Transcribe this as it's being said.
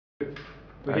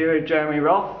We're here with Jeremy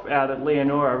Roff out at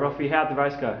Leonora. Roffy, how'd the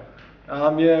race go?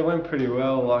 Yeah, it went pretty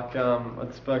well.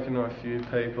 I'd spoken to a few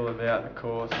people about the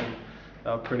course, and they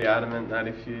were pretty adamant that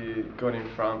if you got in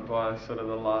front by sort of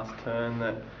the last turn,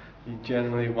 that you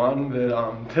generally won.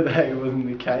 But today wasn't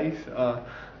the case. I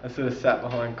sort of sat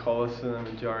behind Collis for the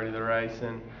majority of the race,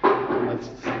 and I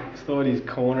thought his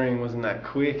cornering wasn't that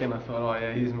quick, and I thought, oh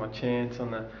yeah, here's my chance on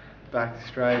the back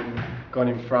straight, and got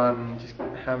in front and just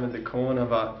hammered the corner.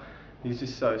 But he's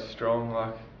just so strong,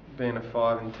 like being a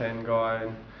 5 and 10 guy,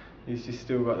 and he's just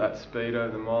still got that speed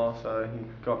over the mile, so he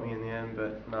got me in the end.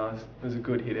 But no, it was a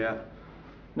good hit out.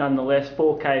 Nonetheless,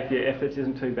 4K for your efforts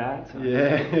isn't too bad. So.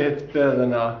 Yeah, it's better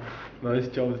than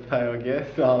most jobs pay, I guess.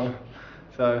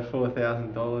 So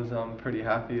 $4,000, I'm pretty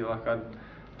happy.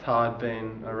 It's hard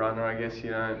being a runner. I guess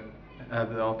you don't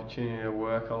have the opportunity to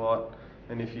work a lot,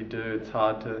 and if you do, it's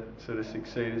hard to sort of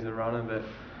succeed as a runner. But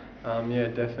yeah,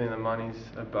 definitely the money's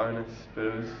a bonus. But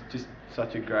it was just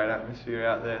such a great atmosphere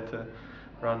out there to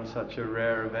run such a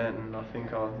rare event, and I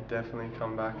think I'll definitely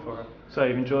come back for it. So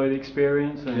you've enjoyed the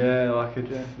experience? And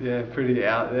It's pretty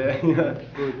out there, you know.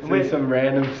 See some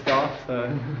random stuff,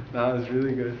 so no, it was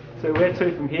really good. So where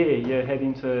to from here? You're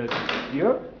heading to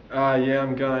Europe? Yeah,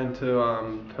 I'm going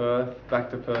to back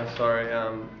to Perth, sorry,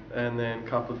 and then a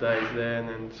couple of days there, and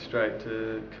then straight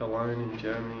to Cologne in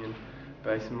Germany, and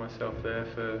basing myself there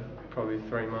for probably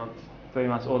 3 months. 3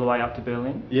 months all the way up to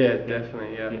Berlin? Yeah,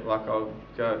 definitely, yeah.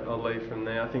 I'll leave from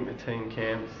there. I think the team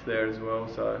camps there as well,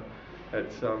 so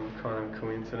it's kind of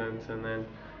coincidence, and then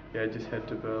just head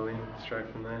to Berlin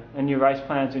straight from there. And your race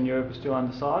plans in Europe are still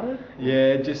undecided?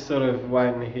 Yeah, just sort of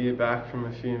waiting to hear back from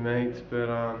a few meets, but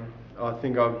I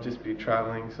think I'll just be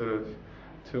travelling sort of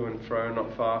to and fro,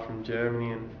 not far from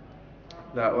Germany, and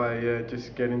that way,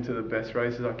 just get into the best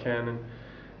races I can. And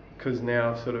because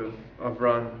now I've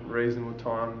run reasonable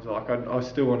times. I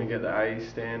still want to get the A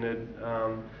standard,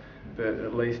 but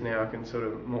at least now I can sort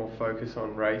of more focus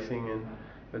on racing, and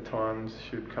the times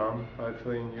should come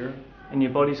hopefully in Europe. And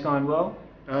your body's going well?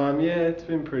 Yeah, it's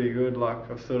been pretty good.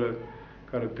 I've sort of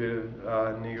got a bit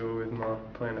of niggle with my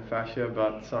plantar fascia,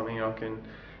 but something I can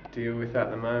deal with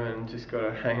at the moment, and just got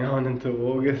to hang on until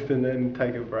August and then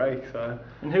take a break. So.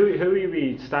 And who will you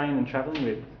be staying and travelling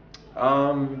with?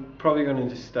 Probably going to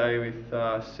just stay with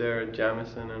Sarah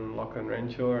Jamieson and Lachlan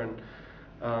Renshaw, and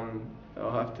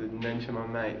I'll have to mention my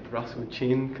mate Russell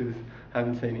Chin, because I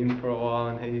haven't seen him for a while,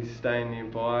 and he's staying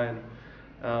nearby,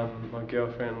 and my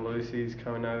girlfriend Lucy's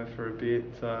coming over for a bit,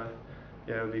 so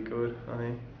yeah, it'll be good, I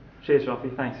think. Cheers,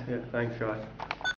 Roffy, thanks. Yeah, thanks guys.